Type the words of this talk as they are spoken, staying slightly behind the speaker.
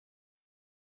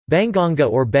Banganga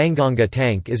or Banganga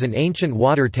Tank is an ancient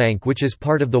water tank which is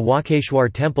part of the Walkeshwar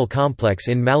temple complex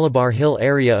in Malabar Hill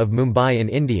area of Mumbai in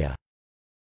India.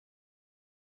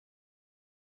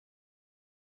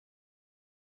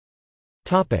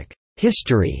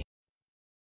 History.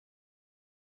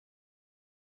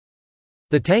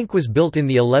 The tank was built in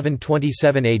the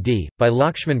 1127 AD, by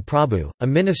Lakshman Prabhu, a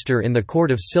minister in the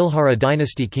court of Silhara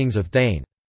dynasty kings of Thane.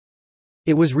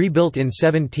 It was rebuilt in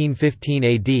 1715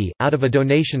 AD, out of a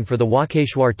donation for the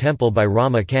Walkeshwar temple by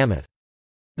Rama Kamath.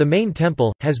 The main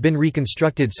temple, has been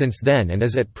reconstructed since then and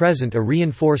is at present a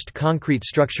reinforced concrete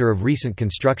structure of recent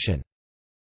construction.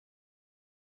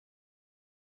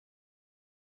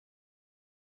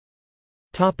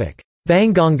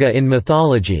 Banganga in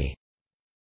mythology.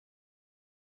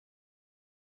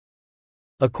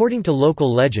 According to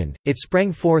local legend, it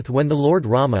sprang forth when the Lord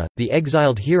Rama, the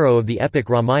exiled hero of the epic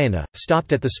Ramayana,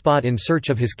 stopped at the spot in search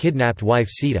of his kidnapped wife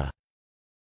Sita.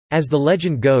 As the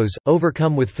legend goes,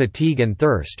 overcome with fatigue and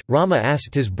thirst, Rama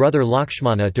asked his brother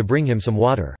Lakshmana to bring him some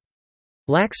water.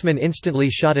 Lakshman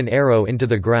instantly shot an arrow into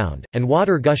the ground, and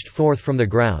water gushed forth from the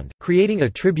ground, creating a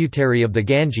tributary of the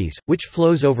Ganges, which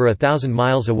flows over 1,000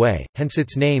 miles away, hence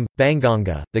its name,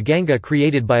 Banganga, the Ganga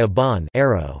created by a bawn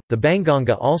arrow. The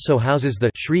Banganga also houses the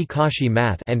Sri Kashi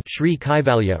Math and Sri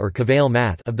Kaivalya or Kavail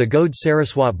Math of the Gaud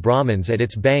Saraswat Brahmins at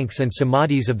its banks and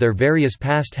samadhis of their various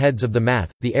past heads of the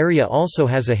Math. The area also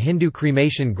has a Hindu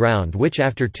cremation ground which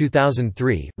after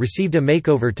 2003, received a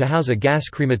makeover to house a gas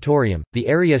crematorium. The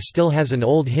area still has an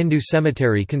old Hindu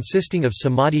cemetery consisting of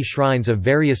samadhi shrines of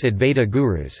various Advaita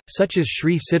gurus, such as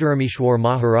Sri Siddharameshwar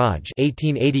Maharaj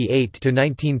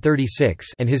 (1888–1936)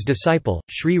 and his disciple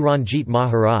Sri Ranjit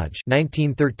Maharaj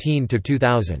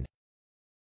 (1913–2000).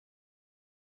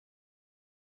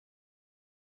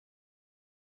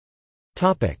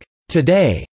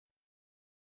 Today.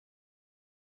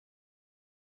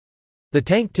 The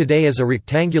tank today is a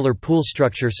rectangular pool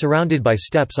structure surrounded by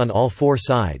steps on all four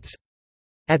sides.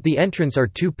 At the entrance are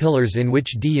two pillars in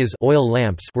which diyas oil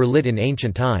lamps were lit in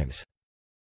ancient times.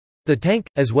 The tank,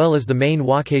 as well as the main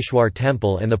Walkeshwar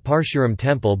temple and the Parshuram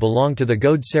temple belong to the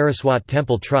Gaud Saraswat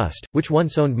Temple Trust, which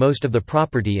once owned most of the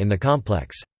property in the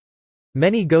complex.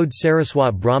 Many Gaud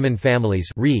Saraswat Brahmin families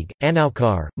Reeg,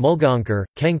 Anaukar, Mulgaonkar,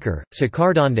 Kenkar,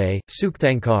 Sakardande,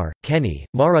 Sukhthankar, Keni,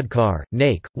 Marudkar,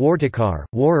 Naik, Wartakar,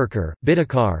 Warurkar,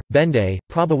 Bidakar, Bende,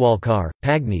 Prabhawalkar,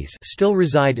 Pagnis still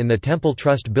reside in the temple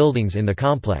trust buildings in the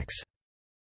complex.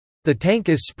 The tank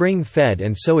is spring-fed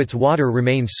and so its water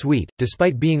remains sweet,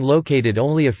 despite being located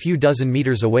only a few dozen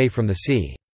meters away from the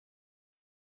sea.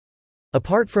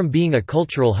 Apart from being a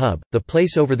cultural hub, the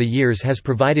place over the years has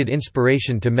provided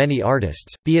inspiration to many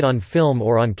artists, be it on film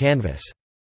or on canvas.